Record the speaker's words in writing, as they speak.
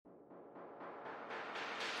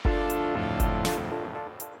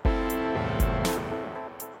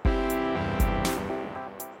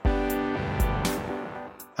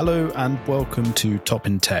Hello and welcome to Top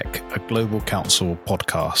in Tech, a Global Counsel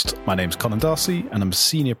podcast. My name's Colin Darcy and I'm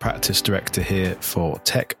Senior Practice Director here for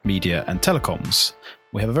Tech, Media and Telecoms.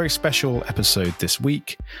 We have a very special episode this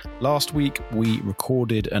week. Last week, we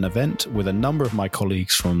recorded an event with a number of my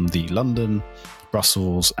colleagues from the London,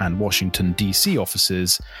 Brussels and Washington DC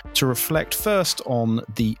offices to reflect first on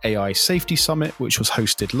the AI Safety Summit, which was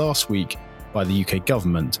hosted last week by the UK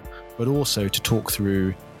government, but also to talk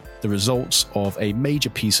through the results of a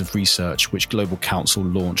major piece of research which Global Counsel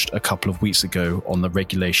launched a couple of weeks ago on the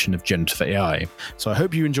regulation of generative AI. So I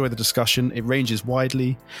hope you enjoy the discussion. It ranges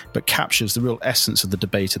widely, but captures the real essence of the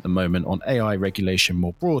debate at the moment on AI regulation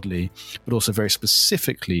more broadly, but also very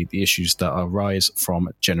specifically the issues that arise from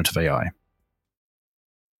generative AI.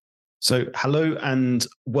 So hello and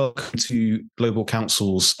welcome to Global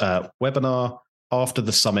Counsel's webinar after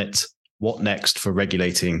the summit, What Next for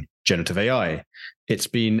Regulating Generative AI. It's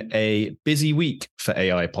been a busy week for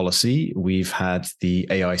AI policy. We've had the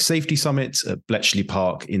AI Safety Summit at Bletchley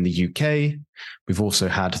Park in the UK. We've also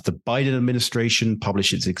had the Biden administration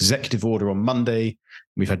publish its executive order on Monday.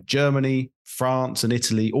 We've had Germany, France, and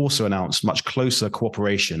Italy also announce much closer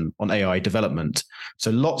cooperation on AI development.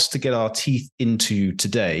 So lots to get our teeth into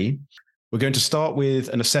today. We're going to start with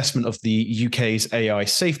an assessment of the UK's AI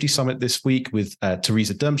Safety Summit this week with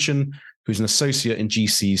Teresa Dermschen, who's an associate in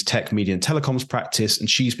GC's Tech, Media and Telecoms practice, and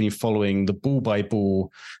she's been following the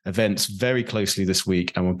ball-by-ball events very closely this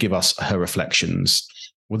week and will give us her reflections.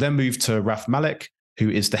 We'll then move to Raf Malek,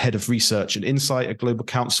 who is the head of research and insight at Global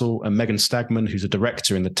Counsel, and Megan Stagman, who's a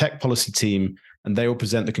director in the tech policy team, and they will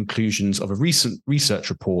present the conclusions of a recent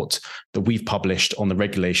research report that we've published on the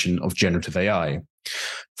regulation of generative AI.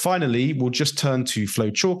 Finally, we'll just turn to Flo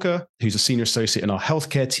Chalker, who's a senior associate in our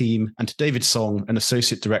healthcare team, and to David Song, an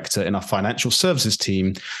associate director in our financial services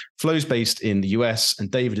team. Flo's based in the US and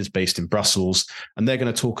David is based in Brussels, and they're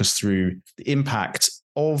going to talk us through the impact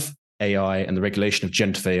of AI and the regulation of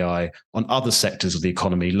generative AI on other sectors of the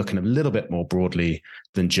economy, looking a little bit more broadly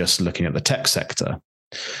than just looking at the tech sector.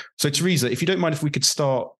 So Teresa, if you don't mind, if we could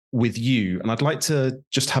start with you, and I'd like to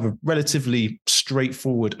just have a relatively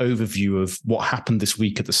straightforward overview of what happened this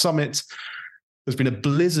week at the summit. There's been a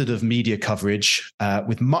blizzard of media coverage,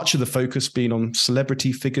 with much of the focus being on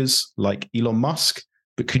celebrity figures like Elon Musk.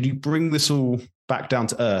 But could you bring this all back down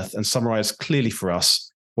to earth and summarize clearly for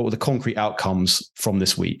us what were the concrete outcomes from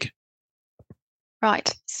this week?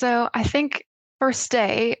 Right. So I think first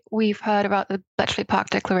day, we've heard about the Bletchley Park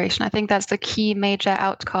Declaration. I think that's the key major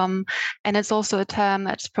outcome, and it's also a term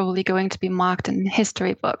that's probably going to be marked in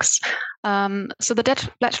history books. So the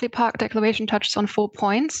Bletchley Park Declaration touches on 4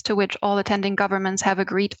 points to which all attending governments have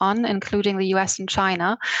agreed on, including the US and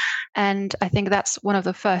China. And I think that's one of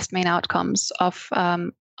the first main outcomes of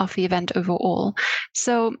the event overall.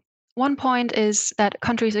 So one point is that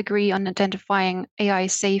countries agree on identifying AI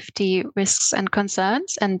safety risks and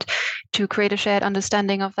concerns and to create a shared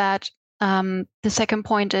understanding of that. The second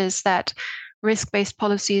point is that risk-based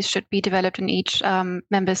policies should be developed in each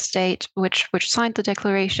member state which signed the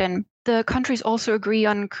declaration. The countries also agree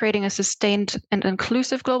on creating a sustained and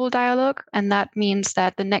inclusive global dialogue, and that means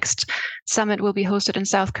that the next summit will be hosted in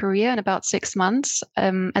South Korea in about 6 months.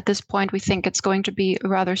 At this point, we think it's going to be a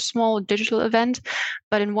rather small digital event,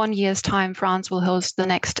 but in 1 year's time, France will host the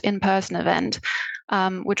next in-person event,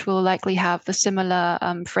 which will likely have the similar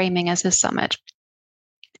framing as this summit.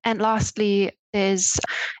 And lastly, there's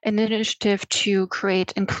an initiative to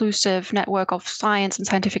create inclusive network of science and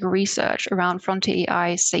scientific research around frontier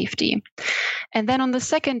AI safety. And then on the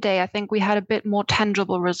second day, I think we had a bit more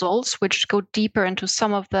tangible results, which go deeper into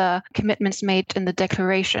some of the commitments made in the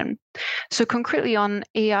declaration. So concretely on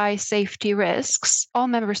AI safety risks, all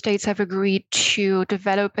member states have agreed to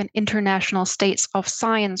develop an international states of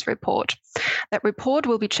science report. That report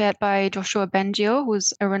will be chaired by Joshua Bengio,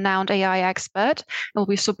 who's a renowned AI expert. It will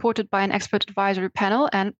be supported by an expert advisory panel,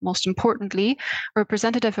 and most importantly, a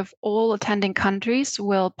representative of all attending countries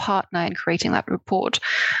will partner in creating that report.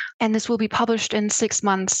 And this will be published in 6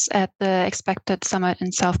 months at the expected summit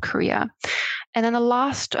in South Korea. And then the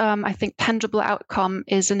last, I think, tangible outcome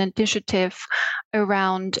is an initiative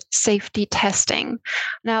around safety testing.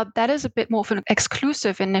 Now, that is a bit more of an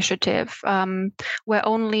exclusive initiative where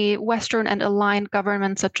only Western and aligned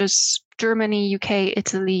governments such as Germany, UK,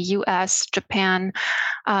 Italy, US, Japan,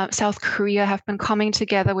 South Korea have been coming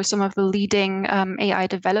together with some of the leading AI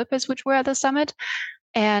developers which were at the summit.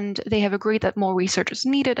 And they have agreed that more research is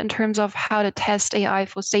needed in terms of how to test AI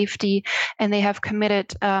for safety. And they have committed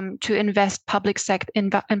to invest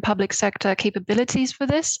in public sector capabilities for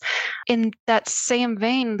this. In that same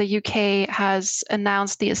vein, the UK has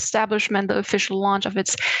announced the official launch of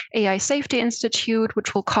its AI Safety Institute,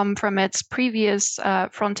 which will come from its previous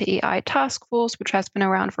Frontier AI task force, which has been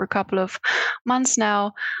around for a couple of months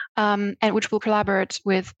now, and which will collaborate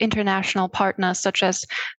with international partners such as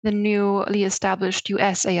the newly established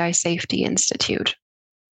US AI Safety Institute.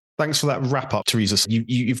 Thanks for that wrap up, Teresa.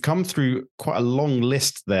 You've come through quite a long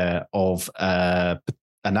list there of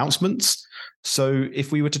announcements. So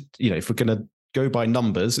if we were to, if we're going to go by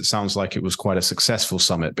numbers, it sounds like it was quite a successful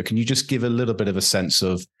summit. But can you just give a little bit of a sense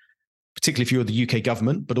of, particularly if you're the UK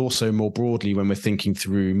government, but also more broadly when we're thinking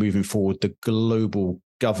through moving forward the global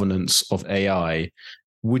governance of AI,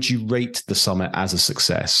 would you rate the summit as a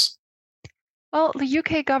success? Well, the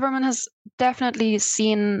UK government has definitely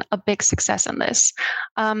seen a big success in this.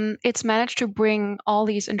 It's managed to bring all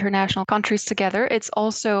these international countries together. It's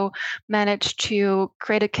also managed to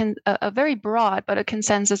create a very broad, but a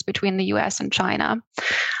consensus between the US and China.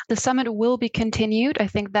 The summit will be continued. I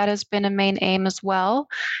think that has been a main aim as well.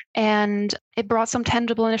 And it brought some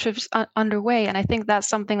tangible initiatives underway. And I think that's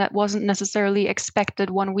something that wasn't necessarily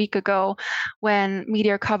expected 1 week ago when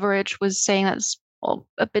media coverage was saying that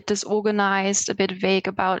a bit disorganized, a bit vague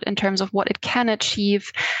about in terms of what it can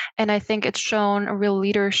achieve. And I think it's shown a real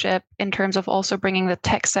leadership in terms of also bringing the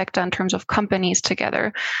tech sector in terms of companies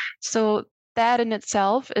together. So that in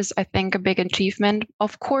itself is, I think, a big achievement.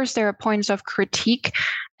 Of course, there are points of critique,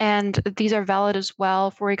 and these are valid as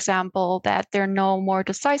well. For example, that there are no more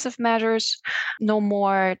decisive measures, no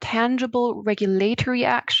more tangible regulatory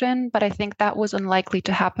action, but I think that was unlikely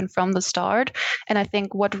to happen from the start. And I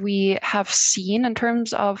think what we have seen in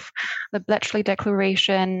terms of the Bletchley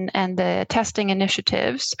Declaration and the testing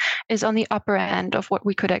initiatives is on the upper end of what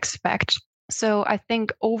we could expect. So I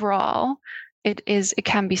think overall, it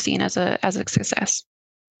can be seen as a success.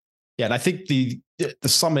 Yeah, and I think the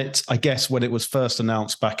summit, I guess, when it was first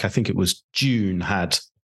announced back, I think it was June, had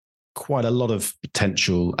quite a lot of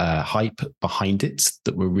potential hype behind it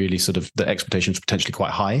that were really sort of the expectations potentially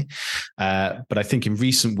quite high. But I think in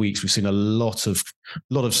recent weeks, we've seen a lot of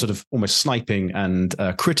sort of almost sniping and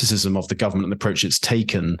criticism of the government and the approach it's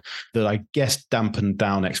taken that I guess dampened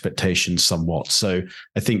down expectations somewhat. So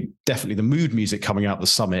I think definitely the mood music coming out of the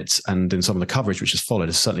summit and in some of the coverage which has followed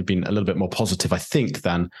has certainly been a little bit more positive, I think,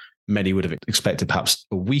 than many would have expected perhaps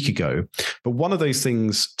a week ago. But one of those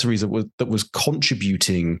things, Teresa, that was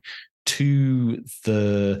contributing to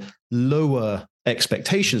the lower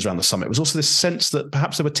expectations around the summit was also this sense that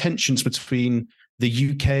perhaps there were tensions between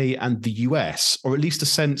the UK and the US, or at least a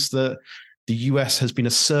sense that the US has been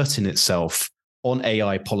asserting itself on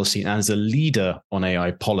AI policy and as a leader on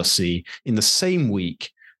AI policy in the same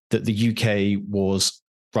week that the UK was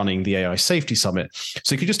running the AI Safety Summit.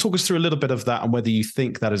 So could you just talk us through a little bit of that and whether you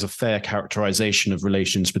think that is a fair characterization of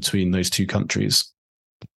relations between those two countries?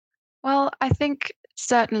 Well, I think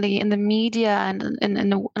certainly in the media and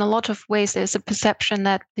in a lot of ways, there's a perception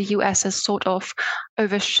that the US has sort of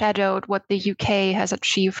overshadowed what the UK has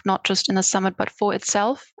achieved, not just in the summit, but for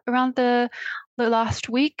itself around the last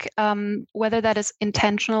week. Whether that is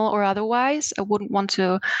intentional or otherwise, I wouldn't want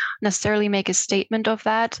to necessarily make a statement of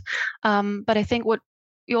that. But I think what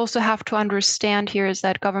you also have to understand here is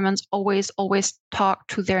that governments always talk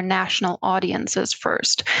to their national audiences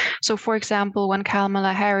first. So, for example, when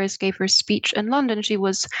Kamala Harris gave her speech in London, she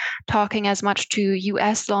was talking as much to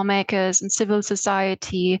US lawmakers and civil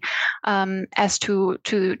society as to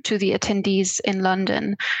the attendees in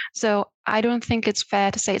London. So I don't think it's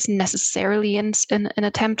fair to say it's necessarily an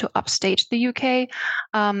attempt to upstage the UK.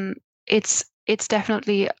 It's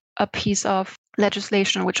definitely a piece of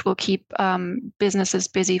legislation which will keep businesses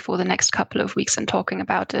busy for the next couple of weeks and talking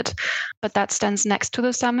about it. But that stands next to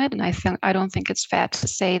the summit, and I don't think it's fair to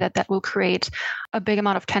say that will create a big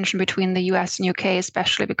amount of tension between the US and UK,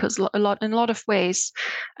 especially because in a lot of ways,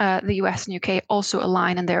 the US and UK also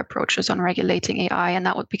align in their approaches on regulating AI, and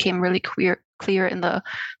that became really clear in the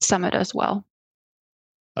summit as well.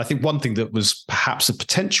 I think one thing that was perhaps a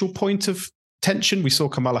potential point of tension, we saw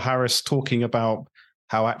Kamala Harris talking about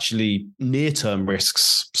how actually near-term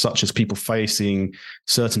risks, such as people facing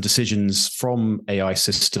certain decisions from AI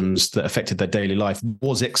systems that affected their daily life,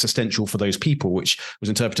 was existential for those people, which was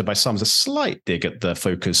interpreted by some as a slight dig at the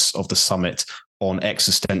focus of the summit on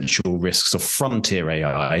existential risks of frontier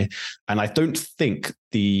AI. And I don't think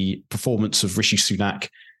the performance of Rishi Sunak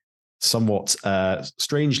somewhat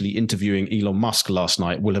strangely interviewing Elon Musk last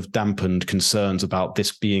night will have dampened concerns about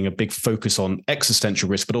this being a big focus on existential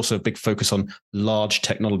risk, but also a big focus on large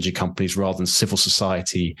technology companies rather than civil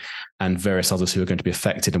society and various others who are going to be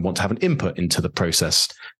affected and want to have an input into the process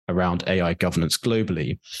around AI governance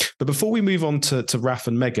globally. But before we move on to Raf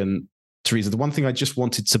and Megan, Teresa, the one thing I just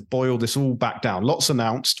wanted to boil this all back down. Lots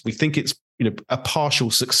announced. We think it's a partial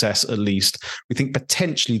success at least. We think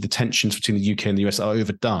potentially the tensions between the UK and the US are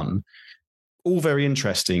overdone. All very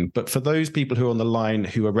interesting. But for those people who are on the line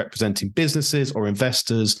who are representing businesses or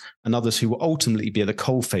investors and others who will ultimately be at the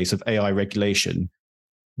coalface of AI regulation,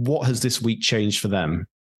 what has this week changed for them?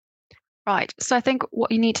 Right. So I think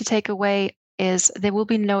what you need to take away is there will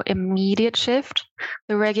be no immediate shift.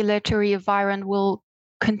 The regulatory environment will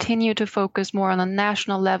continue to focus more on a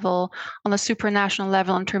national level, on a supranational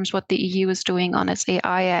level in terms of what the EU is doing on its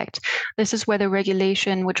AI Act. This is where the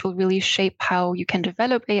regulation, which will really shape how you can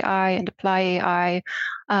develop AI and apply AI,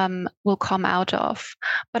 will come out of.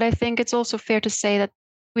 But I think it's also fair to say that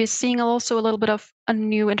we're seeing also a little bit of a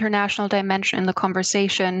new international dimension in the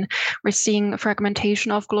conversation. We're seeing a fragmentation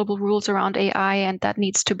of global rules around AI, and that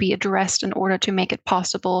needs to be addressed in order to make it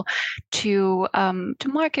possible to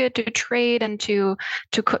market, to trade, and to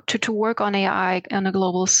work on AI on a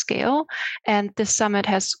global scale. And this summit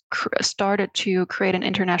has started to create an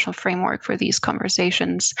international framework for these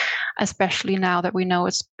conversations, especially now that we know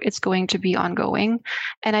it's going to be ongoing.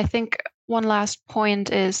 And I think one last point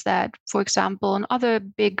is that, for example, in other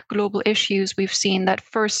big global issues, we've seen that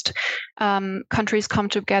first countries come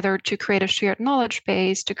together to create a shared knowledge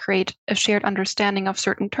base, to create a shared understanding of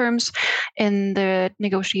certain terms. In the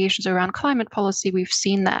negotiations around climate policy, we've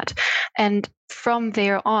seen that. And from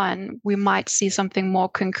there on, we might see something more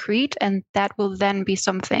concrete, and that will then be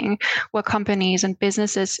something where companies and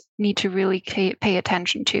businesses need to really pay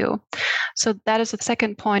attention to. So that is the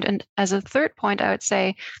second point. And as a third point, I would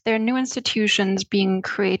say there are new institutions being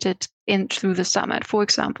created through the summit. For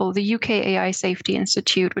example, the UK AI Safety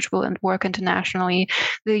Institute, which will work internationally,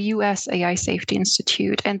 the US AI Safety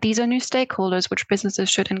Institute. And these are new stakeholders which businesses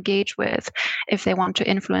should engage with if they want to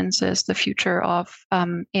influence the future of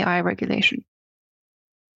AI regulation.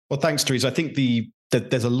 Well, thanks, Teresa. I think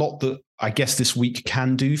there's a lot that I guess this week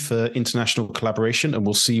can do for international collaboration, and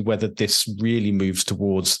we'll see whether this really moves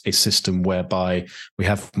towards a system whereby we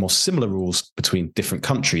have more similar rules between different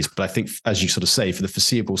countries. But I think, as you sort of say, for the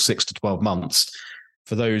foreseeable 6 to 12 months,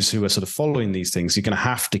 for those who are sort of following these things, you're going to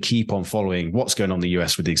have to keep on following what's going on in the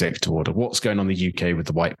US with the executive order, what's going on in the UK with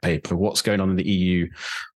the white paper, what's going on in the EU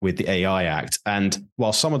with the AI Act. And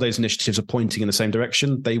while some of those initiatives are pointing in the same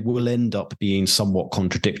direction, they will end up being somewhat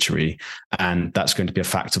contradictory. And that's going to be a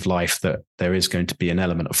fact of life, that there is going to be an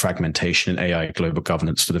element of fragmentation in AI global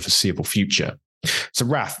governance for the foreseeable future. So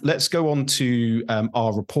Raf, let's go on to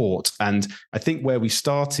our report. And I think where we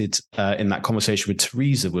started in that conversation with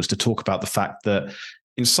Teresa was to talk about the fact that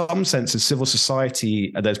in some senses, civil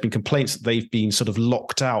society, there's been complaints that they've been sort of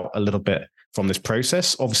locked out a little bit from this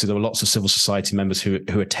process. Obviously, there were lots of civil society members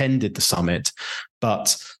who attended the summit,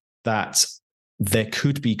 but that there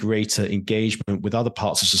could be greater engagement with other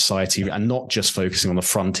parts of society and not just focusing on the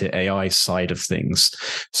frontier AI side of things.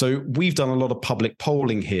 So we've done a lot of public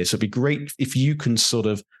polling here. So it'd be great if you can sort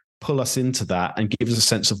of pull us into that and give us a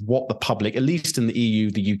sense of what the public, at least in the EU,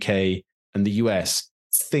 the UK, and the US,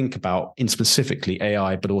 think about in specifically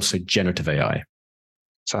AI, but also generative AI.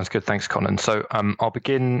 Sounds good. Thanks, Conan. So I'll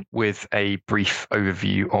begin with a brief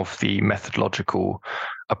overview of the methodological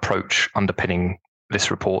approach underpinning this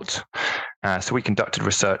report. So we conducted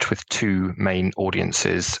research with two main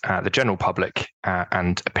audiences, the general public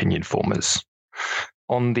and opinion formers.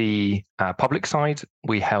 On the public side,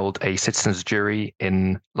 we held a citizens' jury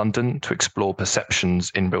in London to explore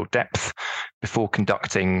perceptions in real depth before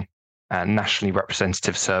conducting nationally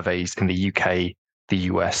representative surveys in the UK, the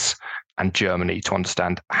US, and Germany to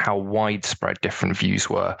understand how widespread different views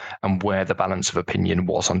were and where the balance of opinion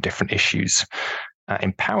was on different issues.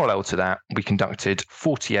 In parallel to that, we conducted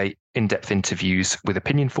 48 in-depth interviews with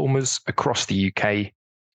opinion formers across the UK,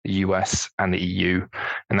 the US, and the EU,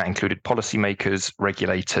 and that included policymakers,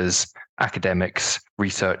 regulators, academics,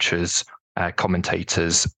 researchers,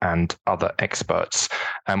 commentators, and other experts.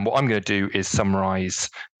 And what I'm going to do is summarize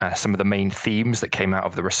some of the main themes that came out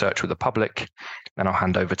of the research with the public. Then I'll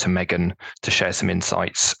hand over to Megan to share some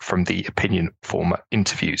insights from the opinion former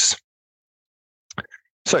interviews.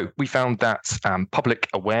 So we found that public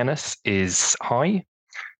awareness is high,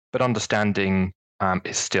 but understanding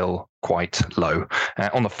is still quite low.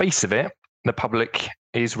 On the face of it, the public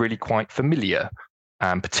is really quite familiar,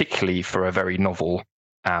 particularly for a very novel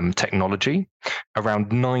technology.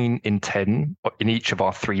 Around 9 in 10 in each of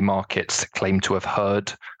our 3 markets claim to have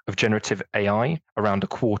heard of generative AI. Around a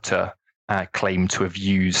quarter claim to have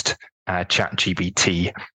used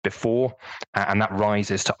ChatGPT before, and that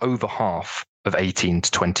rises to over half of 18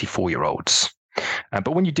 to 24-year-olds.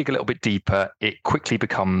 But when you dig a little bit deeper, it quickly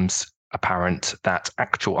becomes apparent that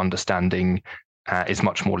actual understanding is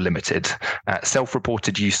much more limited.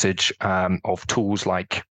 Self-reported usage of tools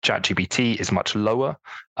like ChatGPT is much lower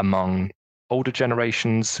among older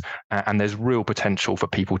generations, and there's real potential for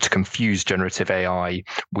people to confuse generative AI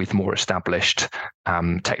with more established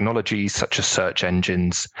technologies such as search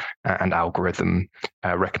engines and algorithm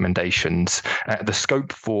recommendations. The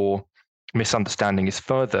scope for misunderstanding is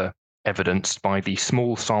further evidenced by the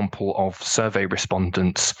small sample of survey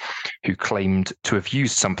respondents who claimed to have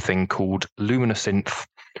used something called Luminosynth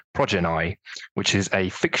Progeny, which is a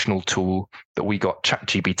fictional tool that we got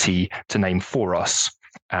ChatGPT to name for us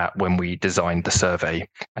when we designed the survey.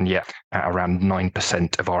 And yet, around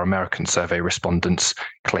 9% of our American survey respondents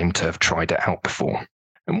claim to have tried it out before.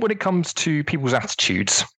 And when it comes to people's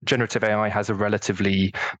attitudes, generative AI has a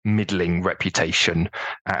relatively middling reputation,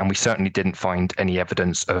 and we certainly didn't find any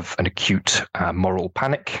evidence of an acute moral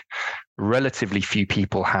panic. Relatively few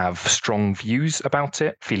people have strong views about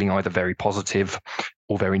it, feeling either very positive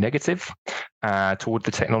or very negative toward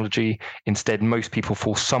the technology. Instead, most people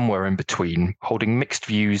fall somewhere in between, holding mixed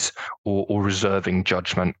views or reserving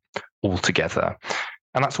judgment altogether.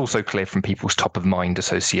 And that's also clear from people's top-of-mind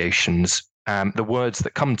associations. The words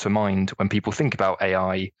that come to mind when people think about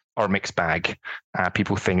AI are a mixed bag.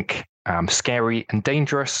 People think scary and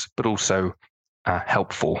dangerous, but also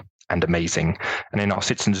helpful and amazing. And in our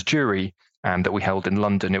citizens' jury that we held in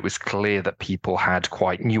London, it was clear that people had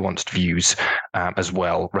quite nuanced views as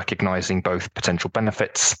well, recognizing both potential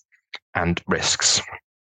benefits and risks.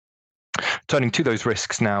 Turning to those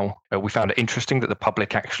risks now, we found it interesting that the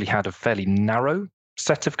public actually had a fairly narrow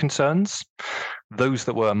set of concerns. Those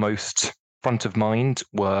that were most front of mind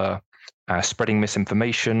were spreading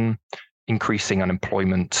misinformation, increasing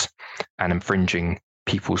unemployment, and infringing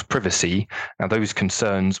people's privacy. Now, those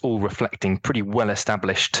concerns all reflecting pretty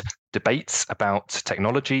well-established debates about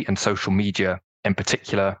technology and social media in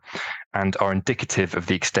particular, and are indicative of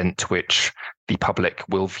the extent to which the public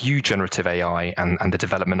will view generative AI and the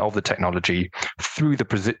development of the technology through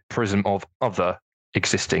the prism of other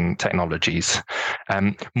existing technologies.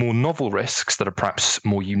 More novel risks that are perhaps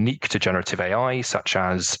more unique to generative AI, such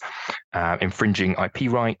as infringing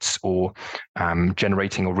IP rights or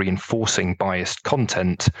generating or reinforcing biased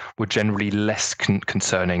content, were generally less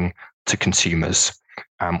concerning to consumers,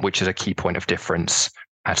 which is a key point of difference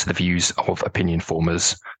to the views of opinion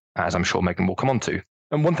formers, as I'm sure Megan will come on to.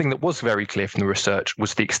 And one thing that was very clear from the research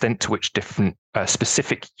was the extent to which different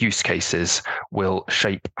specific use cases will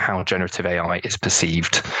shape how generative AI is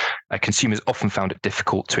perceived. Consumers often found it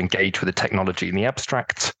difficult to engage with the technology in the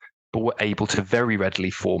abstract, but were able to very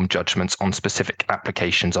readily form judgments on specific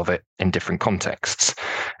applications of it in different contexts.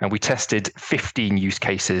 And we tested 15 use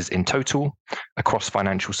cases in total across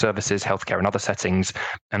financial services, healthcare, and other settings,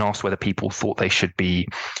 and asked whether people thought they should be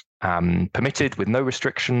permitted with no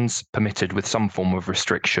restrictions, permitted with some form of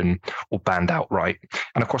restriction, or banned outright.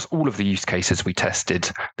 And across all of the use cases we tested,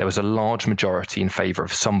 there was a large majority in favor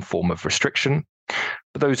of some form of restriction,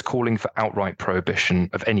 but those calling for outright prohibition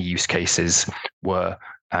of any use cases were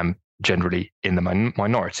generally in the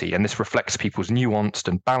minority. And this reflects people's nuanced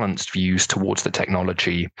and balanced views towards the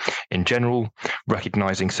technology in general,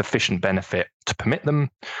 recognizing sufficient benefit to permit them,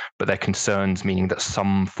 but their concerns meaning that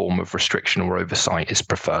some form of restriction or oversight is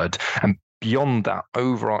preferred. And beyond that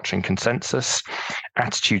overarching consensus,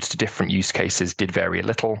 attitudes to different use cases did vary a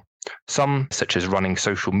little. Some, such as running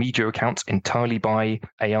social media accounts entirely by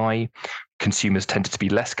AI, consumers tended to be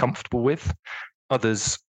less comfortable with.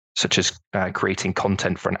 Others, such as creating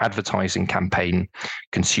content for an advertising campaign,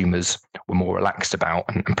 consumers were more relaxed about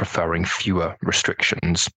and preferring fewer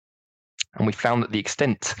restrictions. And we found that the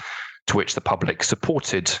extent to which the public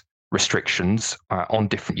supported restrictions on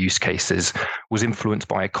different use cases was influenced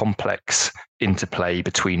by a complex interplay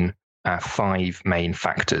between 5 main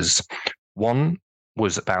factors. One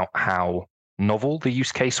was about how novel the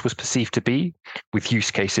use case was perceived to be, with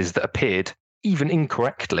use cases that appeared, even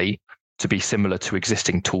incorrectly, to be similar to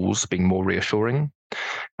existing tools being more reassuring.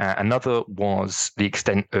 Another was the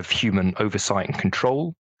extent of human oversight and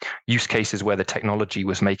control. Use cases where the technology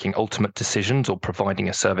was making ultimate decisions or providing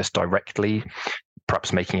a service directly,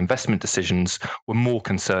 perhaps making investment decisions, were more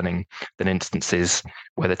concerning than instances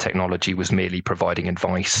where the technology was merely providing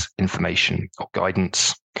advice, information, or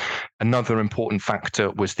guidance. Another important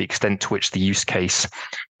factor was the extent to which the use case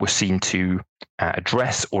were seen to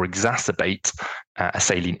address or exacerbate a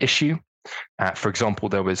salient issue. For example,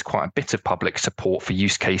 there was quite a bit of public support for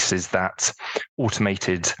use cases that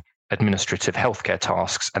automated administrative healthcare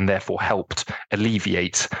tasks and therefore helped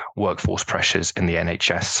alleviate workforce pressures in the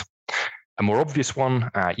NHS. A more obvious one,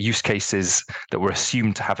 use cases that were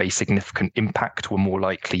assumed to have a significant impact were more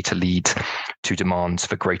likely to lead to demands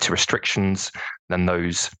for greater restrictions than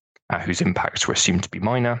those whose impacts were assumed to be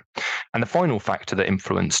minor. And the final factor that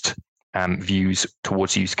influenced views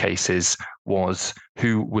towards use cases was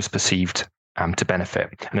who was perceived to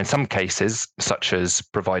benefit. And in some cases, such as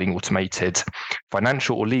providing automated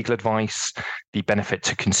financial or legal advice, the benefit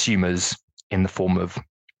to consumers in the form of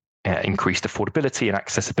increased affordability and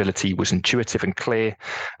accessibility was intuitive and clear.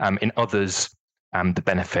 In others, the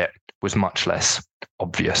benefit was much less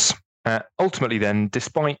obvious. Ultimately, then,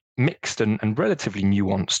 despite mixed and relatively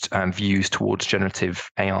nuanced views towards generative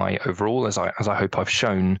AI overall, as I hope I've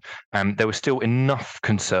shown, there was still enough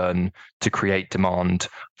concern to create demand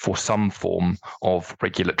for some form of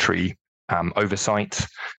regulatory oversight.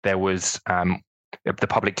 There was the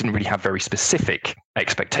public didn't really have very specific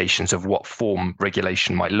expectations of what form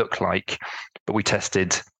regulation might look like, but we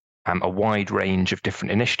tested a wide range of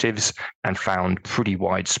different initiatives and found pretty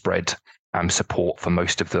widespread support for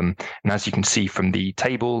most of them. And as you can see from the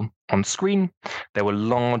table on screen, there were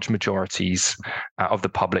large majorities of the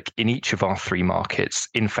public in each of our 3 markets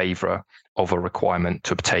in favour of a requirement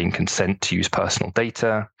to obtain consent to use personal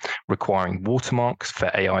data, requiring watermarks for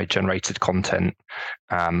AI-generated content,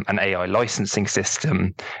 an AI licensing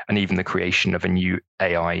system, and even the creation of a new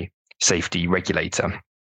AI safety regulator.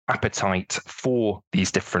 Appetite for these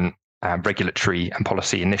different regulatory and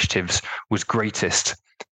policy initiatives was greatest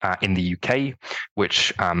in the UK,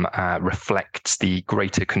 which reflects the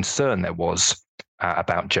greater concern there was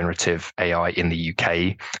about generative AI in the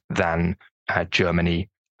UK than Germany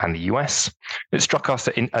and the US. It struck us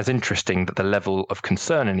as interesting that the level of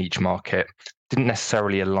concern in each market didn't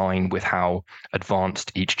necessarily align with how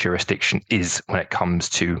advanced each jurisdiction is when it comes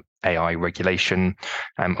to AI regulation.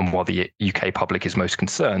 And while the UK public is most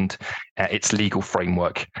concerned, its legal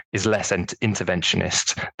framework is less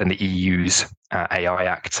interventionist than the EU's AI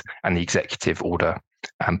Act and the executive order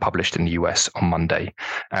published in the US on Monday.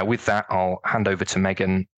 With that, I'll hand over to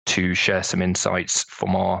Megan to share some insights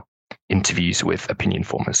from our interviews with opinion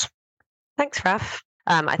formers. Thanks, Raf.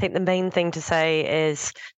 I think the main thing to say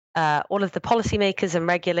is all of the policymakers and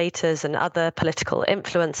regulators and other political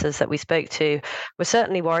influencers that we spoke to were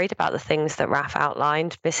certainly worried about the things that Raf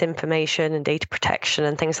outlined. Misinformation and data protection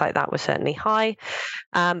and things like that were certainly high.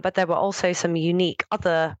 But there were also some unique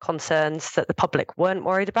other concerns that the public weren't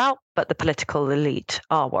worried about, but the political elite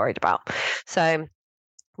are worried about. So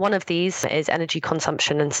one of these is energy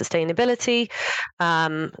consumption and sustainability.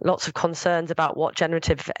 Lots of concerns about what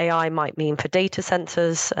generative AI might mean for data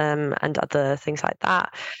centers and other things like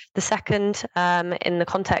that. The second, in the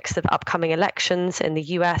context of upcoming elections in the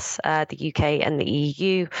US, the UK, and the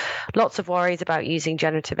EU, lots of worries about using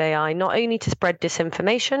generative AI not only to spread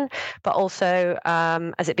disinformation, but also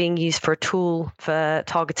as it being used for a tool for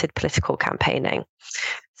targeted political campaigning.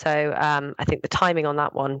 So I think the timing on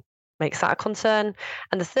that one makes that a concern.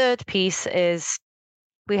 And the third piece is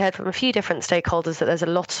we heard from a few different stakeholders that there's a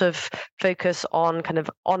lot of focus on kind of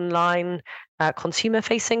online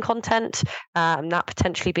consumer-facing content, that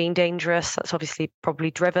potentially being dangerous. That's obviously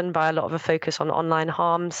probably driven by a lot of a focus on online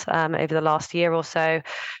harms over the last year or so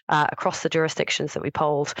across the jurisdictions that we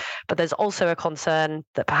polled. But there's also a concern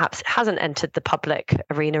that perhaps hasn't entered the public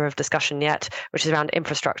arena of discussion yet, which is around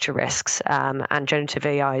infrastructure risks and generative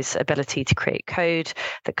AI's ability to create code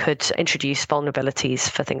that could introduce vulnerabilities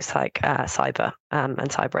for things like cyber and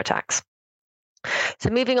cyber attacks. So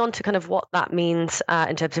moving on to kind of what that means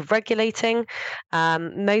in terms of regulating,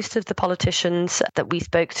 most of the politicians that we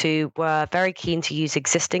spoke to were very keen to use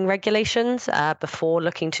existing regulations before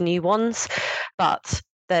looking to new ones. But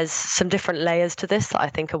there's some different layers to this that I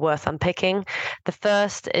think are worth unpicking. The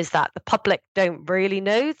first is that the public don't really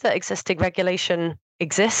know that existing regulation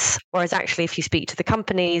exists, whereas actually if you speak to the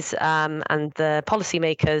companies and the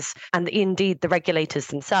policymakers and indeed the regulators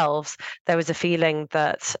themselves, there was a feeling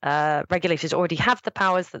that regulators already have the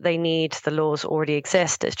powers that they need, the laws already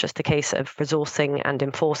exist, it's just a case of resourcing and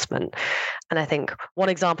enforcement. And I think one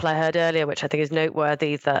example I heard earlier, which I think is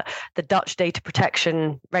noteworthy, that the Dutch data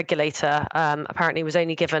protection regulator apparently was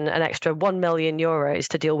only given an extra €1 million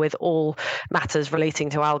to deal with all matters relating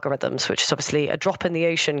to algorithms, which is obviously a drop in the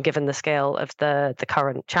ocean given the scale of the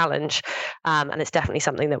current challenge. And it's definitely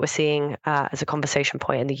something that we're seeing as a conversation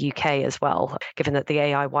point in the UK as well, given that the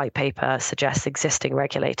AI white paper suggests existing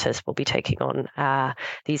regulators will be taking on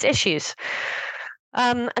these issues.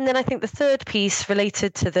 And then I think the third piece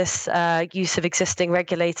related to this use of existing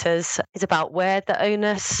regulators is about where the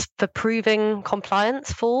onus for proving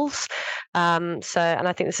compliance falls. And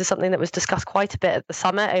I think this is something that was discussed quite a bit at the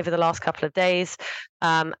summit over the last couple of days.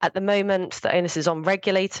 At the moment, the onus is on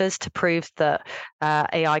regulators to prove that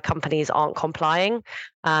AI companies aren't complying.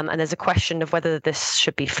 And there's a question of whether this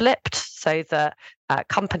should be flipped so that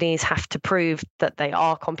companies have to prove that they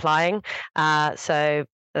are complying. So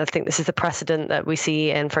I think this is the precedent that we see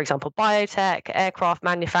in, for example, biotech, aircraft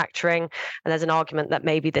manufacturing, and there's an argument that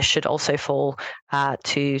maybe this should also fall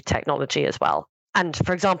to technology as well. And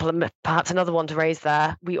for example, and perhaps another one to raise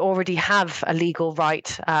there, we already have a legal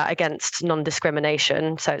right against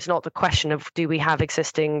non-discrimination. So it's not the question of do we have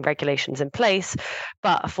existing regulations in place,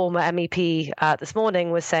 but a former MEP this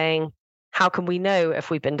morning was saying, how can we know if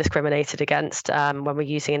we've been discriminated against when we're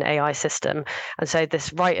using an AI system? And so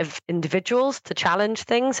this right of individuals to challenge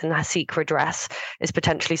things and seek redress is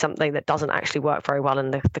potentially something that doesn't actually work very well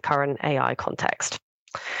in the current AI context.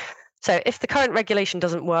 So if the current regulation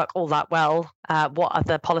doesn't work all that well, what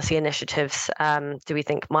other policy initiatives do we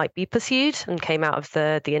think might be pursued and came out of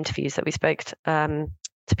the interviews that we spoke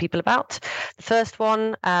to people about? The first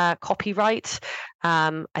one, copyright.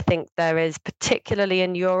 I think there is, particularly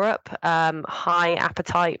in Europe, high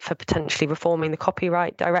appetite for potentially reforming the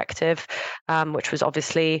copyright directive, which was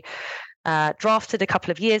obviously drafted a couple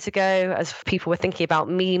of years ago as people were thinking about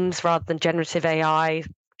memes rather than generative AI.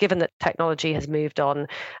 Given that technology has moved on,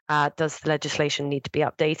 does the legislation need to be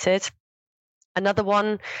updated? Another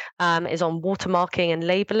one is on watermarking and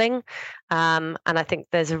labeling. And I think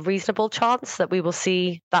there's a reasonable chance that we will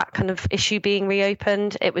see that kind of issue being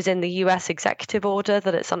reopened. It was in the US executive order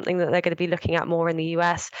that it's something that they're going to be looking at more in the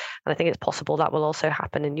US. And I think it's possible that will also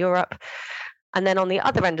happen in Europe. And then on the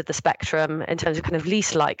other end of the spectrum, in terms of kind of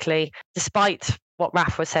least likely, despite what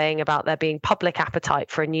Raf was saying about there being public appetite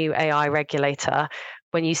for a new AI regulator,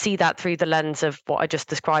 when you see that through the lens of what I just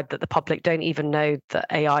described, that the public don't even know that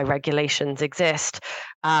AI regulations exist,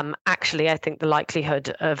 actually, I think the likelihood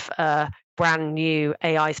of a brand new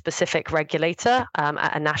AI-specific regulator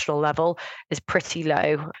at a national level is pretty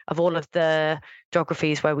low. Of all of the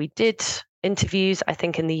geographies where we did interviews, I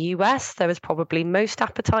think in the US, there was probably most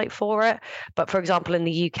appetite for it. But for example, in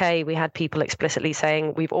the UK, we had people explicitly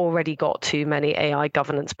saying, we've already got too many AI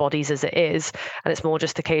governance bodies as it is. And it's more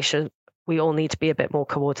just a case of we all need to be a bit more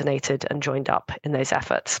coordinated and joined up in those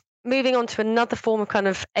efforts. Moving on to another form of kind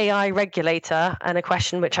of AI regulator, and a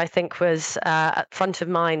question which I think was at front of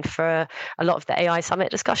mind for a lot of the AI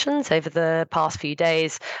summit discussions over the past few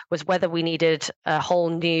days, was whether we needed a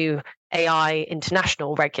whole new AI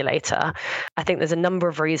international regulator. I think there's a number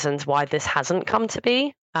of reasons why this hasn't come to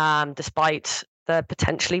be, despite there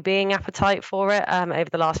potentially being appetite for it over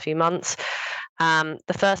the last few months.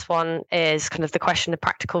 The first one is kind of the question of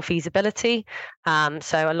practical feasibility.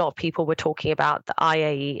 So a lot of people were talking about the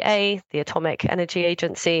IAEA, the Atomic Energy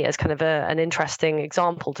Agency, as kind of an interesting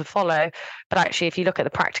example to follow. But actually, if you look at the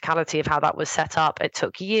practicality of how that was set up, it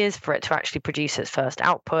took years for it to actually produce its first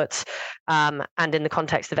outputs. And in the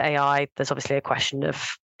context of AI, there's obviously a question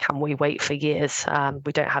of, can we wait for years?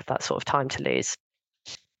 We don't have that sort of time to lose.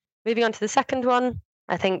 Moving on to the second one,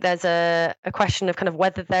 I think there's a question of kind of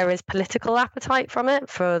whether there is political appetite from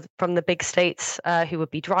the big states who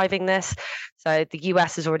would be driving this. So the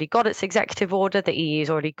US has already got its executive order, the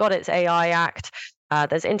EU's already got its AI Act.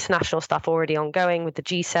 There's international stuff already ongoing with the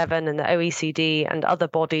G7 and the OECD and other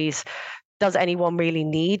bodies. Does anyone really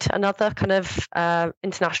need another kind of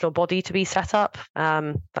international body to be set up?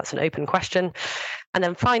 That's an open question. And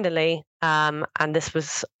then finally, and this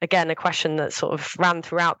was, again, a question that sort of ran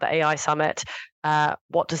throughout the AI summit,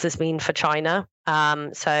 what does this mean for China?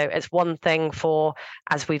 So it's one thing for,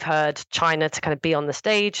 as we've heard, China to kind of be on the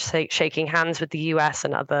stage, shaking hands with the US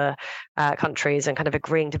and other countries and kind of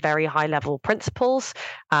agreeing to very high level principles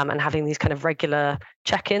and having these kind of regular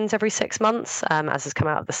check-ins every 6 months, as has come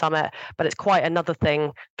out of the summit. But it's quite another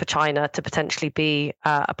thing for China to potentially be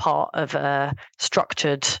a part of a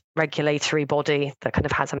structured regulatory body that kind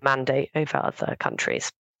of has a mandate over other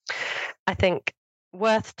countries. I think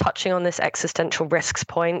worth touching on this existential risks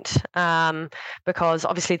point, because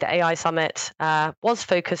obviously the AI summit was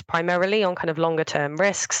focused primarily on kind of longer term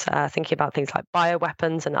risks, thinking about things like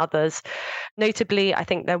bioweapons and others. Notably, I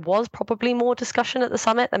think there was probably more discussion at the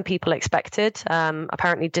summit than people expected.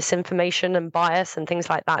 Apparently disinformation and bias and things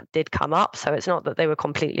like that did come up, so it's not that they were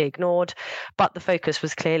completely ignored, but the focus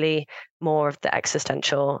was clearly more of the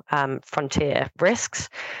existential frontier risks.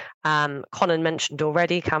 Conan mentioned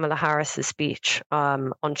already Kamala Harris's speech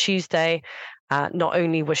on Tuesday. Not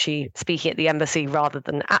only was she speaking at the embassy rather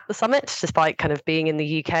than at the summit, despite kind of being in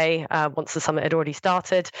the UK once the summit had already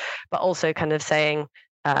started, but also kind of saying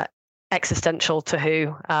existential to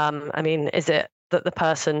who? I mean, is it that the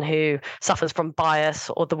person who suffers from bias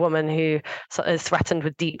or the woman who is threatened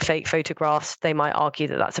with deep fake photographs, they might argue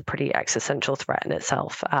that that's a pretty existential threat in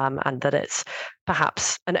itself, and that it's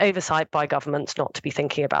perhaps an oversight by governments not to be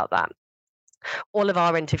thinking about that. All of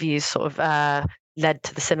our interviews sort of led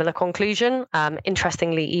to the similar conclusion.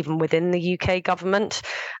 Interestingly, even within the UK government,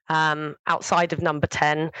 outside of number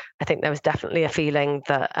 10, I think there was definitely a feeling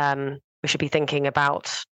that we should be thinking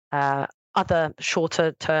about other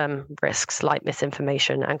shorter term risks like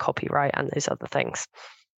misinformation and copyright and those other things.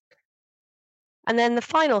 And then the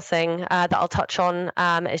final thing that I'll touch on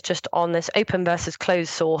is just on this open versus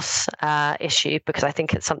closed source issue, because I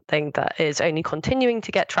think it's something that is only continuing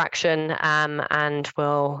to get traction and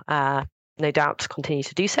will no doubt continue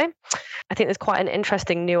to do so. I think there's quite an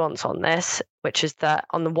interesting nuance on this, which is that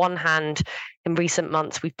on the one hand, in recent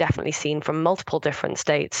months, we've definitely seen from multiple different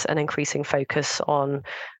states an increasing focus on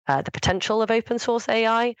the potential of open source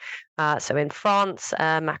AI. So in France,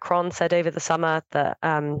 Macron said over the summer that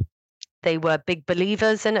they were big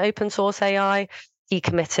believers in open source AI. He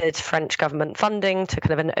committed French government funding to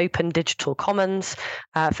kind of an open digital commons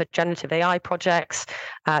for generative AI projects.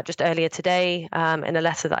 Just earlier today, in a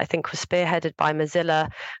letter that I think was spearheaded by Mozilla,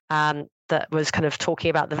 that was kind of talking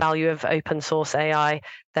about the value of open source AI.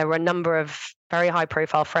 There were a number of very high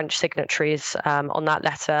profile French signatories on that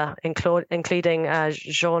letter, including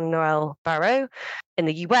Jean-Noël Barrot. In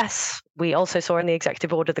the US, we also saw in the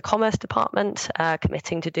executive order the Commerce Department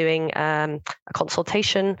committing to doing a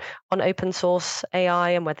consultation on open source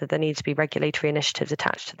AI and whether there needs to be regulatory initiatives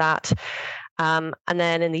attached to that. And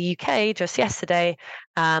then in the UK, just yesterday,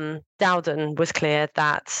 Dowden was clear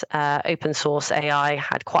that open source AI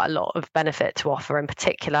had quite a lot of benefit to offer, in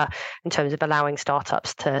particular in terms of allowing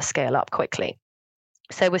startups to scale up quickly.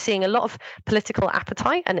 So we're seeing a lot of political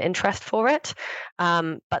appetite and interest for it.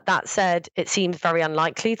 But that said, it seems very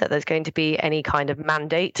unlikely that there's going to be any kind of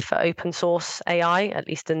mandate for open source AI, at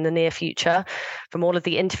least in the near future. From all of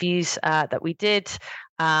the interviews that we did,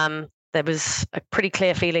 there was a pretty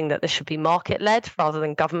clear feeling that this should be market-led rather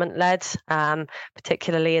than government-led,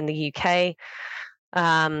 particularly in the UK.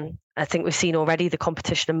 I think we've seen already the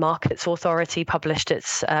Competition and Markets Authority published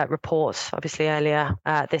its report, obviously earlier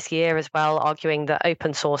this year as well, arguing that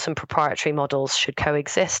open source and proprietary models should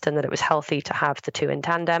coexist and that it was healthy to have the two in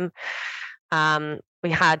tandem. We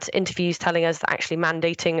had interviews telling us that actually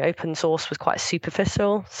mandating open source was quite a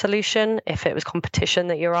superficial solution if it was competition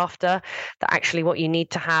that you're after, that actually what you need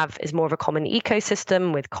to have is more of a common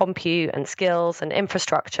ecosystem with compute and skills and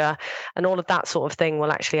infrastructure, and all of that sort of thing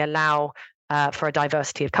will actually allow for a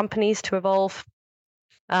diversity of companies to evolve.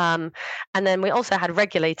 And then we also had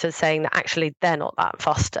regulators saying that actually they're not that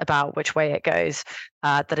fussed about which way it goes,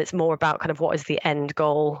 that it's more about kind of what is the end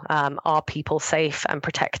goal, are people safe and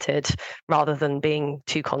protected, rather than being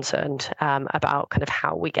too concerned about kind of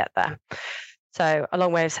how we get there. So a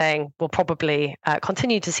long way of saying we'll probably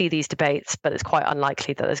continue to see these debates, but it's quite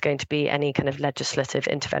unlikely that there's going to be any kind of legislative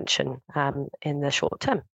intervention in the short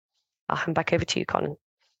term. I'll hand back over to you, Conan.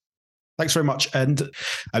 Thanks very much. And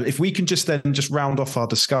if we can just round off our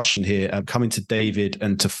discussion here, coming to David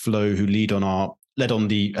and to Flo, who led on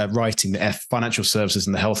the writing the financial services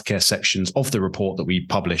and the healthcare sections of the report that we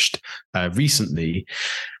published recently.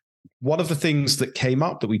 One of the things that came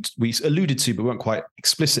up that we alluded to but weren't quite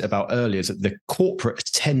explicit about earlier is that the corporate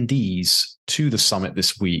attendees to the summit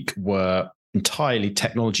this week were entirely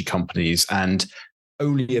technology companies, and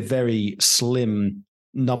only a very slim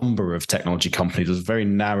number of technology companies. It was a very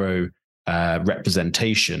narrow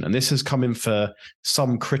representation. And this has come in for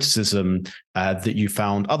some criticism that you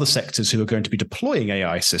found other sectors who are going to be deploying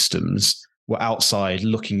AI systems were outside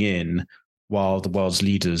looking in, while the world's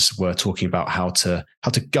leaders were talking about how to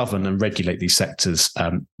govern and regulate these sectors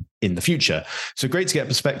in the future. So great to get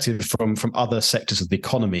perspective from other sectors of the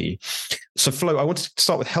economy. So Flo, I wanted to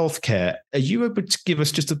start with healthcare. Are you able to give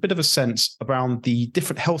us just a bit of a sense around the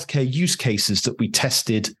different healthcare use cases that we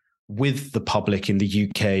tested with the public in the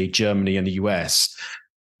UK, Germany, and the US?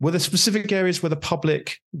 Were there specific areas where the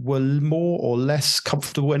public were more or less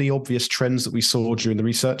comfortable? Any obvious trends that we saw during the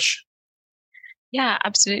research? Yeah,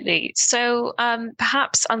 absolutely. So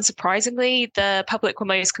perhaps unsurprisingly, the public were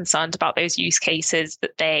most concerned about those use cases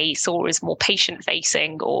that they saw as more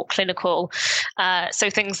patient-facing or clinical. So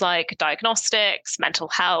things like diagnostics, mental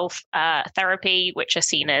health, therapy, which are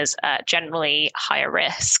seen as generally higher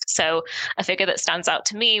risk. So a figure that stands out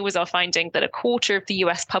to me was our finding that a quarter of the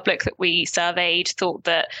US public that we surveyed thought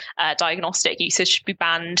that diagnostic usage should be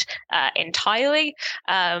banned entirely.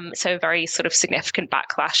 So a very sort of significant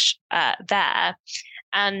backlash there.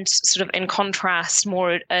 And sort of in contrast,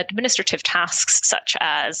 more administrative tasks such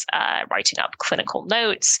as writing up clinical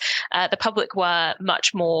notes, the public were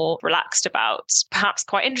much more relaxed about. Perhaps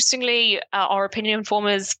quite interestingly, our opinion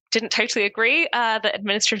informers didn't totally agree that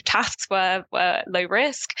administrative tasks were low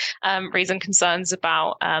risk, raising concerns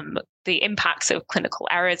about the impacts of clinical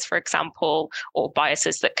errors, for example, or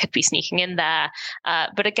biases that could be sneaking in there.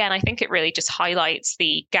 But again, I think it really just highlights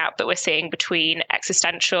the gap that we're seeing between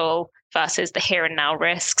existential versus the here and now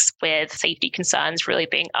risks, with safety concerns really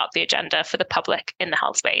being up the agenda for the public in the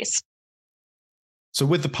health space. So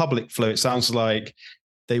with the public flow, it sounds like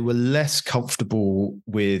they were less comfortable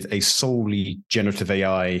with a solely generative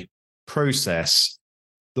AI process,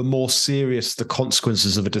 the more serious the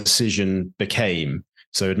consequences of a decision became.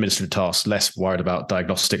 So administrative tasks, less worried about;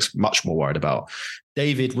 diagnostics, much more worried about.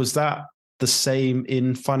 David, was that the same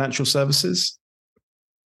in financial services?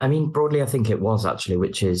 I mean, broadly, I think it was actually,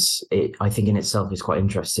 which is, I think in itself is quite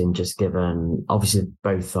interesting, just given obviously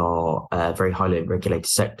both are very highly regulated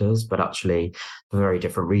sectors, but actually for very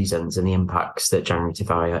different reasons. And the impacts that generative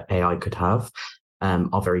AI could have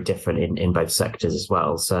are very different in both sectors as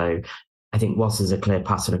well. So I think whilst there's a clear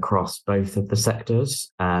pattern across both of the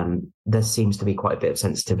sectors, there seems to be quite a bit of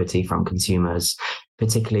sensitivity from consumers,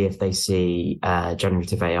 particularly if they see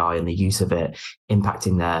generative AI and the use of it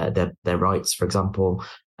impacting their rights, for example,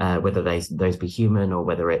 whether those be human or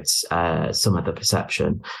whether it's some other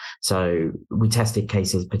perception. So we tested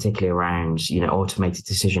cases particularly around, automated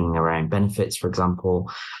decisioning around benefits, for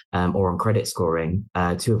example, or on credit scoring,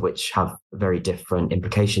 two of which have very different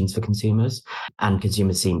implications for consumers. And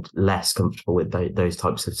consumers seemed less comfortable with those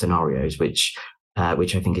types of scenarios, which I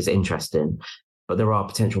think is interesting. But there are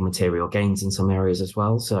potential material gains in some areas as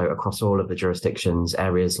well. So across all of the jurisdictions,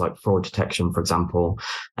 areas like fraud detection, for example,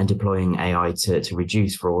 and deploying AI to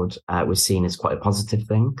reduce fraud was seen as quite a positive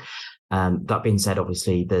thing. That being said,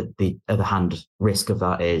 obviously, the other hand risk of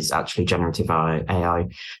that is actually generative AI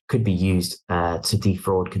could be used to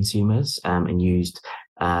defraud consumers and used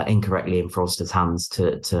incorrectly in fraudsters' hands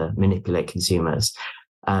to manipulate consumers.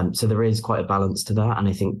 So there is quite a balance to that, and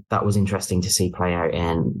I think that was interesting to see play out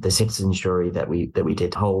in the citizens jury that we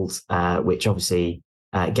did hold, which obviously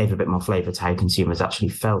gave a bit more flavour to how consumers actually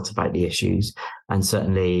felt about the issues. And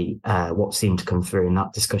certainly, what seemed to come through in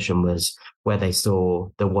that discussion was where they saw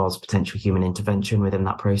there was potential human intervention within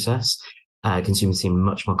that process. Consumers seemed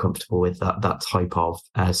much more comfortable with that type of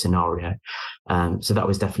scenario. So that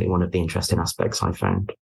was definitely one of the interesting aspects I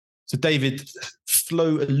found. So, David,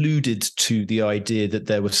 Flo alluded to the idea that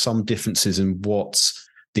there were some differences in what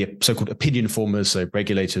the so-called opinion formers, so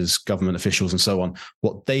regulators, government officials, and so on,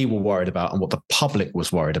 what they were worried about and what the public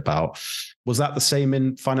was worried about. Was that the same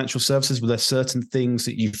in financial services? Were there certain things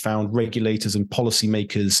that you found regulators and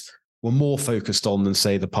policymakers were more focused on than,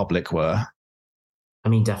 say, the public were? I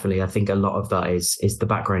mean, definitely. I think a lot of that is the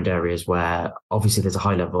background areas where obviously there's a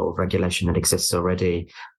high level of regulation that exists already.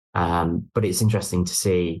 But it's interesting to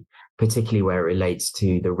see, particularly where it relates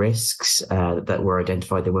to the risks that were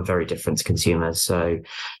identified, they were very different to consumers. So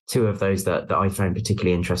two of those that I found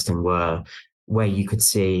particularly interesting were where you could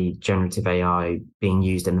see generative AI being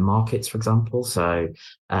used in the markets, for example. So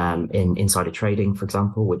in insider trading, for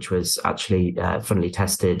example, which was actually funnily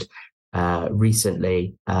tested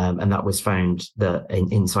recently. And that was found that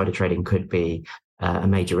insider trading could be a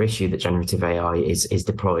major issue, that generative AI is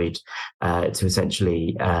deployed to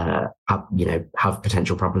essentially have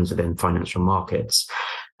potential problems within financial markets.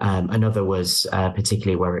 Another was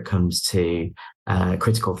particularly where it comes to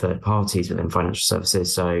critical third parties within financial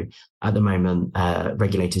services. So at the moment,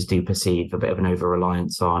 regulators do perceive a bit of an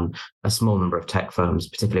over-reliance on a small number of tech firms,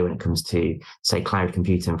 particularly when it comes to, say, cloud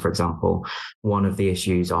computing, for example. One of the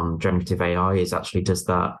issues on generative AI is actually, does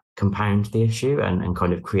that compound the issue and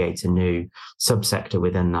kind of create a new subsector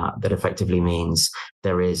within that effectively means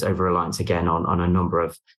there is over-reliance again on a number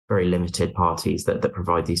of very limited parties that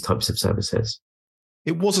provide these types of services.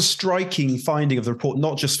 It was a striking finding of the report,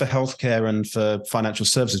 not just for healthcare and for financial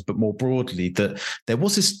services, but more broadly, that there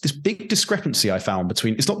was this big discrepancy I found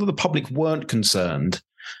between, it's not that the public weren't concerned,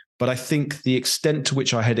 but I think the extent to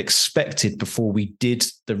which I had expected before we did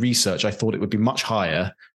the research, I thought it would be much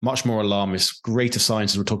higher, much more alarmist, greater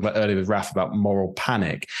signs, as we were talking about earlier with Raf, about moral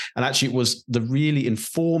panic. And actually, it was the really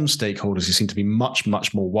informed stakeholders who seemed to be much,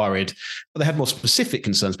 much more worried. But they had more specific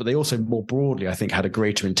concerns, but they also more broadly, I think, had a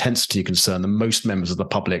greater intensity of concern than most members of the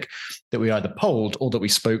public that we either polled or that we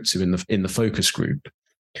spoke to in the focus group.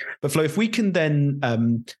 But Flo, if we can then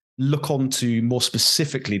look on to more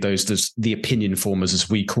specifically the opinion formers, as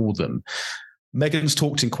we call them. Megan's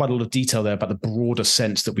talked in quite a lot of detail there about the broader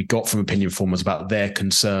sense that we got from opinion formers about their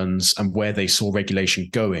concerns and where they saw regulation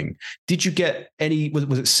going. Did you get any,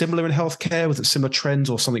 was it similar in healthcare? Was it similar trends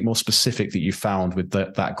or something more specific that you found with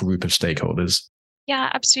that group of stakeholders?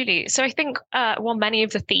 Yeah, absolutely. So I think while many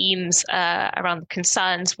of the themes around the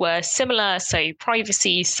concerns were similar, so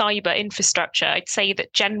privacy, cyber infrastructure, I'd say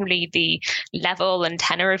that generally the level and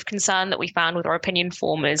tenor of concern that we found with our opinion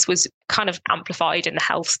formers was kind of amplified in the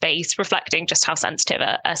health space, reflecting just how sensitive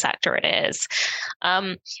a sector it is.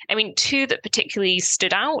 I mean, two that particularly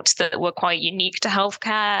stood out that were quite unique to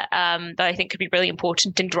healthcare that I think could be really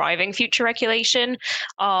important in driving future regulation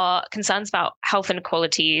are concerns about health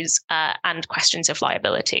inequalities and questions of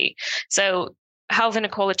liability. So health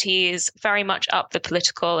inequalities very much up the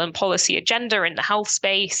political and policy agenda in the health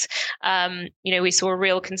space. We saw a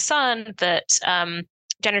real concern that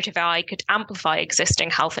generative AI could amplify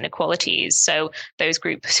existing health inequalities. So those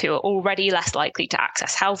groups who are already less likely to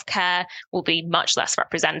access healthcare will be much less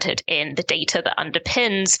represented in the data that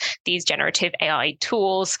underpins these generative AI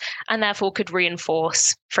tools, and therefore could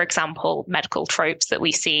reinforce, for example, medical tropes that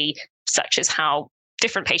we see, such as how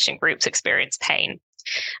different patient groups experience pain.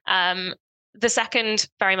 The second,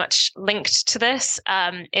 very much linked to this,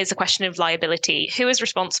 is a question of liability. Who is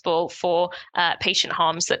responsible for patient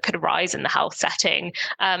harms that could arise in the health setting?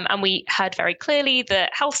 And we heard very clearly that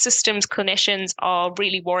health systems clinicians are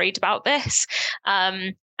really worried about this.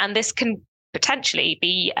 And this can potentially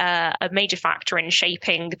be a major factor in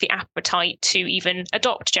shaping the appetite to even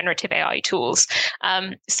adopt generative AI tools.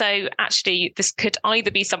 So actually, this could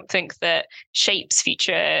either be something that shapes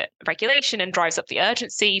future regulation and drives up the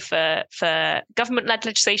urgency for government-led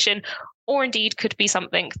legislation, or indeed could be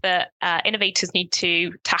something that innovators need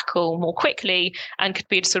to tackle more quickly and could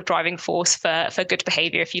be a sort of driving force for good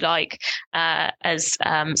behavior, if you like, as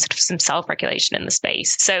sort of some self-regulation in the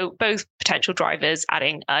space. So both potential drivers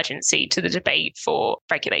adding urgency to the debate for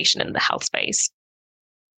regulation in the health space.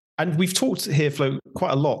 And we've talked here, Flo,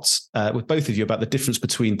 quite a lot with both of you about the difference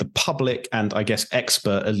between the public and, I guess,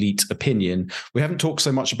 expert elite opinion. We haven't talked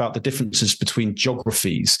so much about the differences between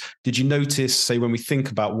geographies. Did you notice, say, when we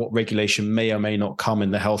think about what regulation may or may not come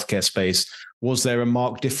in the healthcare space, was there a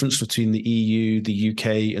marked difference between the EU, the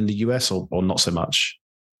UK, and the US, or not so much?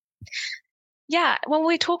 Yeah, when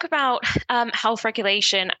we talk about health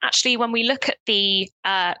regulation, actually, when we look at the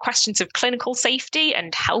questions of clinical safety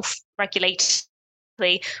and health regulation,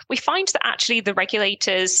 we find that actually the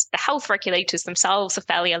health regulators themselves are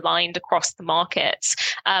fairly aligned across the markets.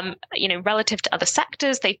 Relative to other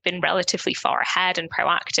sectors, they've been relatively far ahead and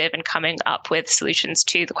proactive in coming up with solutions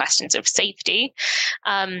to the questions of safety.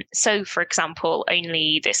 So, for example,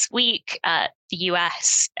 only this week, the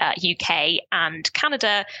US, UK, and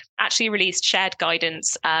Canada actually released shared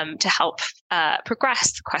guidance to help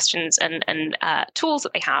progress the questions and tools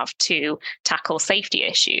that they have to tackle safety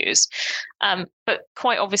issues. But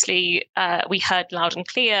quite obviously, we heard loud and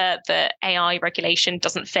clear that AI regulation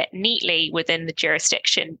doesn't fit neatly within the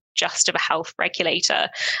jurisdiction just of a health regulator.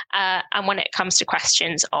 And when it comes to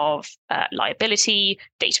questions of liability,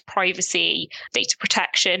 data privacy, data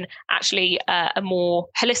protection, actually a more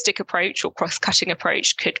holistic approach or cross-cutting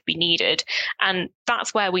approach could be needed. And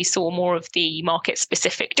that's where we saw more of the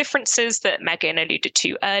market-specific differences that Megan alluded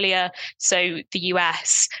to earlier. So the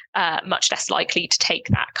US, much less likely to take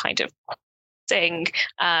that kind of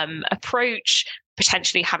approach,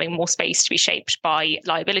 potentially having more space to be shaped by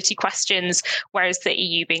liability questions, whereas the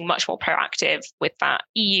EU being much more proactive with that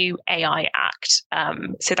EU AI Act.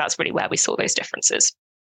 So that's really where we saw those differences.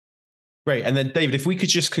 Great. And then, David, if we could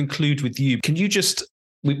just conclude with you, can you just,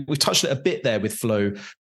 we touched it a bit there with Flo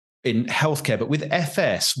in healthcare, but with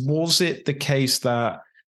FS, was it the case that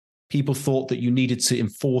people thought that you needed to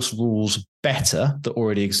enforce rules better that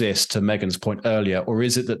already exist, to Megan's point earlier, or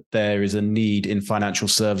is it that there is a need in financial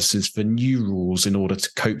services for new rules in order to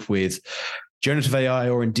cope with generative AI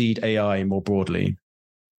or indeed AI more broadly?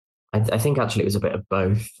 I think actually it was a bit of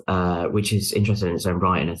both, which is interesting in its own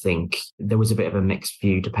right. And I think there was a bit of a mixed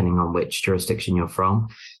view depending on which jurisdiction you're from.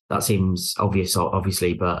 That seems obvious,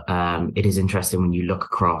 obviously, but it is interesting when you look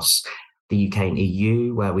across the UK and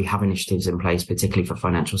EU, where we have initiatives in place, particularly for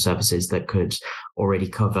financial services, that could already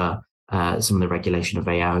cover some of the regulation of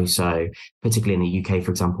AI. So particularly in the UK,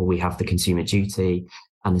 for example, we have the consumer duty.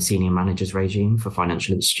 and the senior managers regime for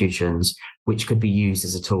financial institutions, which could be used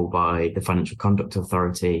as a tool by the Financial Conduct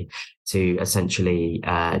Authority to essentially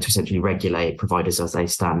regulate providers as they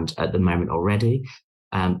stand at the moment already.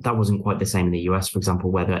 That wasn't quite the same in the US, for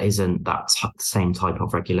example, where there isn't that same type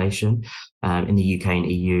of regulation. In the UK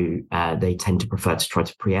and EU, they tend to prefer to try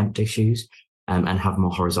to preempt issues and have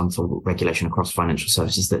more horizontal regulation across financial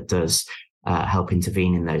services that does help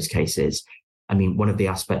intervene in those cases. I mean, one of the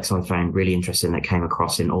aspects I found really interesting that came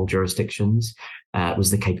across in all jurisdictions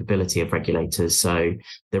was the capability of regulators. So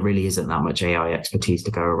there really isn't that much AI expertise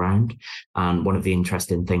to go around. And one of the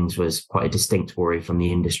interesting things was quite a distinct worry from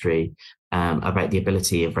the industry about the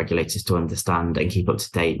ability of regulators to understand and keep up to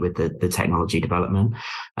date with the technology development,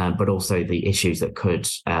 but also the issues that could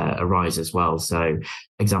arise as well. So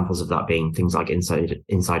examples of that being things like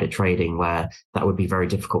insider trading, where that would be very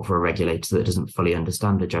difficult for a regulator that doesn't fully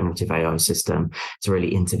understand a generative AI system to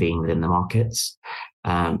really intervene within the markets.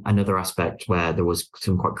 Another aspect where there was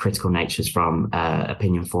some quite critical natures from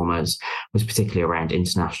opinion formers was particularly around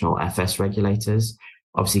international FS regulators.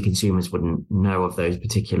 Obviously, consumers wouldn't know of those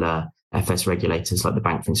particular FS regulators, like the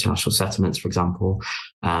Bank for International Settlements, for example.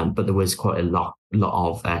 But there was quite a lot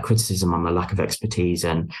of criticism on the lack of expertise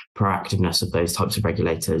and proactiveness of those types of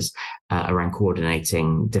regulators around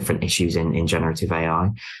coordinating different issues in generative AI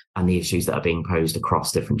and the issues that are being posed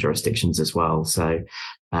across different jurisdictions as well. So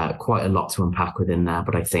quite a lot to unpack within there,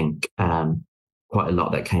 but I think quite a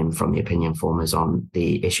lot that came from the opinion formers on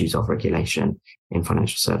the issues of regulation in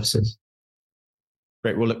financial services.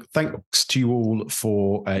 Great. Well, look, thanks to you all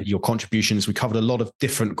for your contributions. We covered a lot of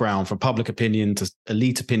different ground, from public opinion to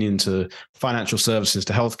elite opinion to financial services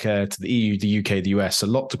to healthcare to the EU, the UK, the US. A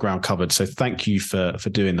lot of ground covered. So thank you for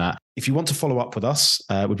doing that. If you want to follow up with us,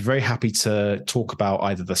 we'd be very happy to talk about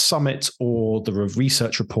either the summit or the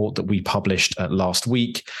research report that we published last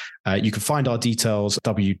week. You can find our details at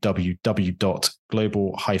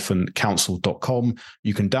www.global-council.com.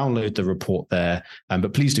 You can download the report there,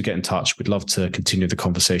 but please do get in touch. We'd love to continue the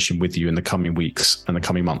conversation with you in the coming weeks and the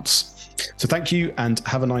coming months. So thank you and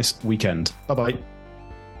have a nice weekend. Bye-bye.